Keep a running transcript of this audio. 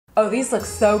Oh, these look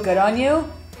so good on you.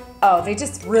 Oh, they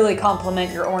just really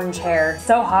complement your orange hair.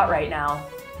 So hot right now.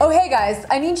 Oh, hey guys,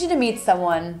 I need you to meet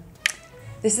someone.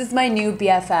 This is my new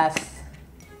BFF,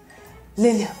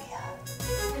 Lilumia.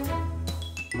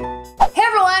 Hey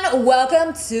everyone,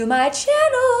 welcome to my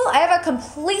channel. I have a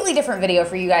completely different video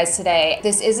for you guys today.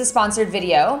 This is a sponsored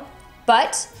video,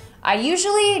 but I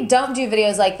usually don't do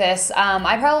videos like this.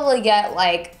 I probably get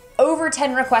like over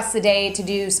 10 requests a day to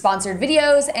do sponsored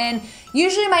videos, and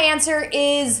usually my answer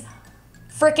is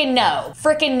frickin' no.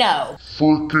 Frickin' no.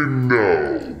 Frickin'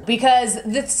 no. Because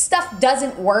this stuff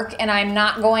doesn't work, and I'm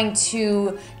not going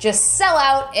to just sell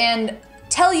out and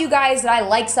tell you guys that I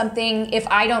like something if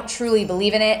I don't truly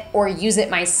believe in it or use it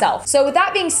myself. So with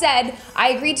that being said, I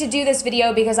agreed to do this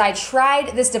video because I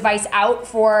tried this device out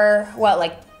for, what,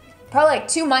 like probably like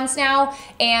 2 months now,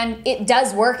 and it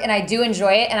does work and I do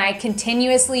enjoy it, and I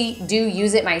continuously do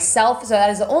use it myself. So that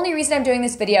is the only reason I'm doing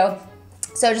this video.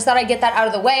 So I just thought I'd get that out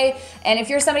of the way. And if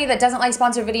you're somebody that doesn't like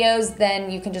sponsored videos,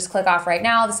 then you can just click off right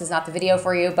now. This is not the video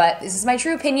for you, but this is my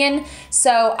true opinion.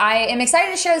 So I am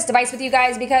excited to share this device with you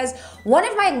guys because one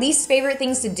of my least favorite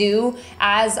things to do,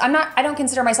 as I don't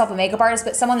consider myself a makeup artist,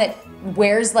 but someone that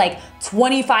wears like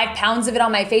 25 pounds of it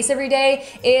on my face every day,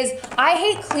 is I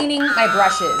hate cleaning my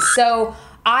brushes. So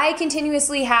I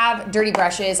continuously have dirty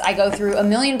brushes. I go through a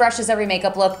million brushes every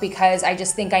makeup look because I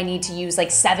just think I need to use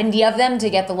like 70 of them to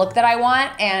get the look that I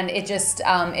want, and it just,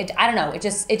 I don't know, it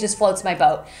just floats my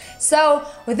boat. So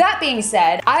with that being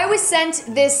said, I was sent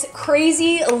this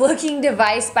crazy looking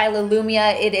device by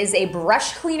Lilumia. It is a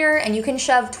brush cleaner, and you can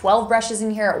shove 12 brushes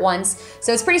in here at once.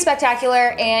 So it's pretty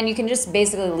spectacular, and you can just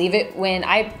basically leave it when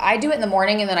I do it in the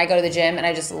morning, and then I go to the gym and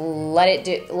I just let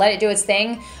it do its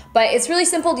thing. But it's really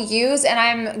simple to use, and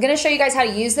I'm gonna show you guys how to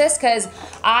use this because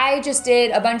I just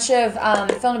did a bunch of,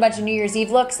 filmed a bunch of New Year's Eve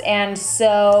looks, and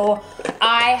so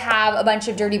I have a bunch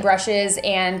of dirty brushes,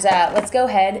 and let's go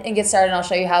ahead and get started, and I'll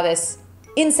show you how this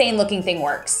insane looking thing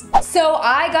works. So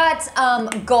I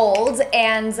got gold,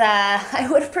 and I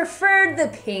would have preferred the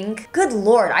pink. Good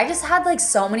Lord, I just had like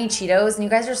so many Cheetos, and you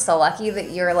guys are so lucky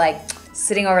that you're like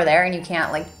sitting over there and you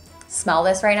can't like smell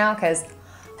this right now because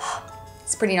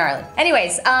it's pretty gnarly.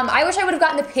 Anyways, I wish I would have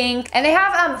gotten the pink, and they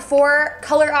have 4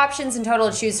 color options in total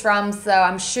to choose from, so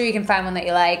I'm sure you can find one that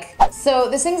you like. So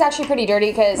this thing's actually pretty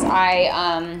dirty because I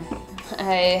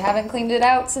haven't cleaned it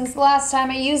out since the last time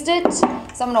I used it, so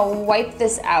I'm gonna wipe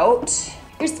this out.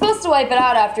 You're supposed to wipe it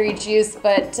out after each use,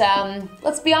 but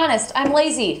let's be honest, I'm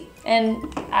lazy and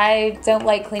I don't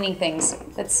like cleaning things.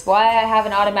 That's why I have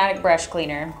an automatic brush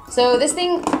cleaner. So this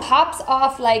thing pops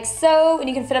off like so, and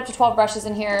you can fit up to 12 brushes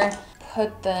in here.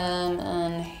 Put them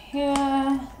in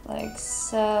here, like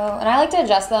so. And I like to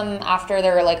adjust them after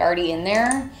they're like already in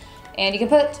there. And you can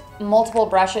put multiple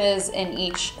brushes in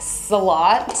each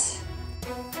slot.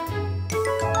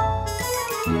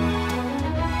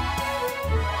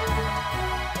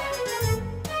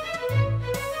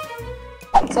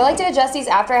 So I like to adjust these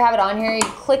after I have it on here. You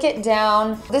click it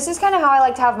down. This is kind of how I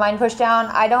like to have mine pushed down.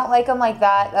 I don't like them like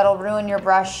that. That'll ruin your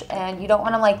brush, and you don't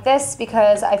want them like this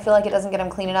because I feel like it doesn't get them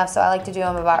clean enough, so I like to do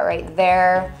them about right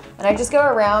there. And I just go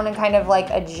around and kind of like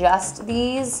adjust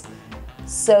these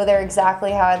so they're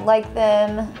exactly how I'd like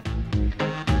them.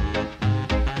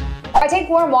 I take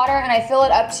warm water and I fill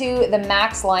it up to the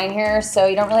max line here, so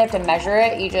you don't really have to measure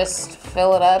it. You just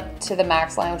fill it up to the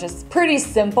max line, which is pretty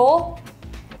simple.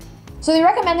 So they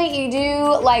recommend that you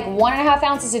do like 1.5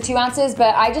 ounces to 2 ounces,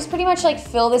 but I just pretty much like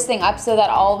fill this thing up so that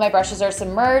all of my brushes are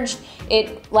submerged.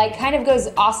 It like kind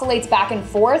of oscillates back and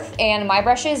forth, and my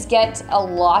brushes get a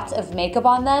lot of makeup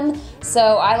on them,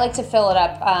 so I like to fill it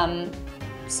up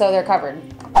so they're covered.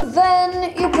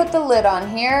 Then you put the lid on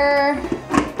here,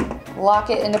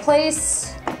 lock it into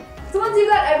place. So once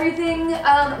you've got everything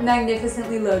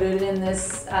magnificently loaded in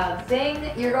this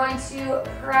thing, you're going to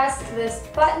press this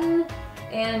button,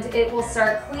 and it will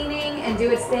start cleaning and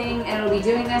do its thing, and it'll be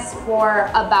doing this for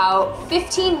about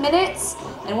 15 minutes.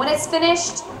 And when it's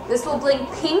finished, this will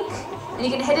blink pink, and you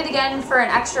can hit it again for an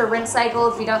extra rinse cycle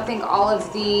if you don't think all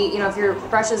of the, if your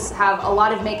brushes have a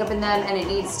lot of makeup in them and it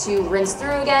needs to rinse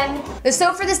through again. The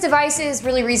soap for this device is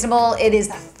really reasonable. It is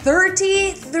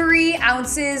 33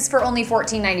 ounces for only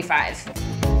 $14.95.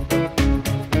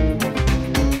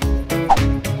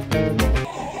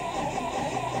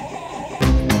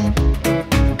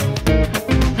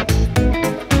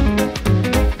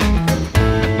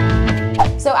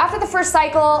 First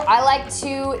cycle, I like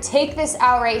to take this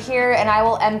out right here and I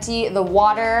will empty the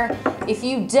water. If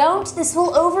you don't, this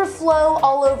will overflow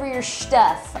all over your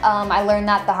stuff. I learned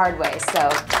that the hard way, so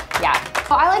Yeah.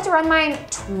 So I like to run mine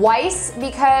twice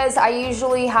because I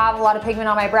usually have a lot of pigment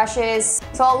on my brushes.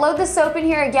 So I'll load the soap in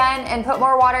here again and put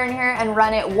more water in here and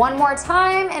run it one more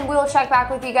time, and we'll check back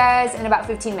with you guys in about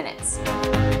 15 minutes.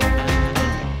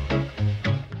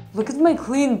 Look at my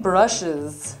clean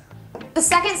brushes. The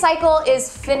second cycle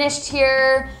is finished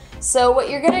here. So what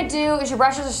you're gonna do is your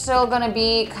brushes are still gonna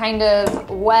be kind of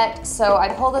wet. So I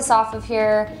pull this off of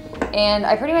here and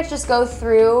I pretty much just go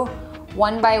through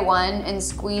one by one and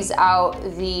squeeze out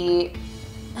the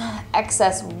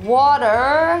excess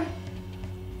water.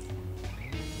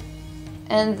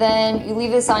 And then you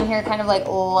leave this on here kind of like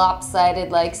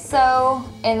lopsided like so,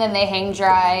 and then they hang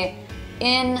dry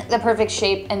in the perfect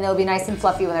shape and they'll be nice and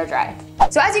fluffy when they're dry.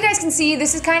 So as you guys can see,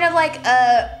 this is kind of like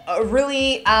a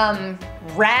really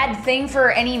rad thing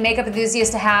for any makeup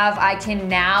enthusiast to have. I can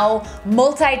now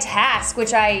multitask,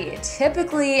 which I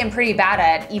typically am pretty bad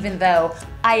at, even though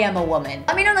I am a woman.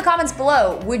 Let me know in the comments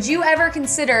below, would you ever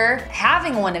consider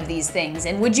having one of these things,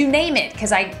 and would you name it?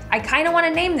 Because I kind of want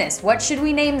to name this. What should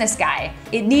we name this guy?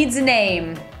 It needs a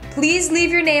name. Please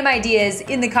leave your name ideas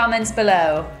in the comments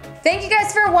below. Thank you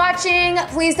guys for watching.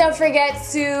 Please don't forget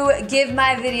to give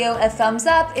my video a thumbs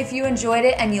up if you enjoyed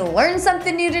it and you learned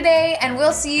something new today, and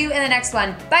we'll see you in the next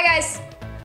one. Bye guys.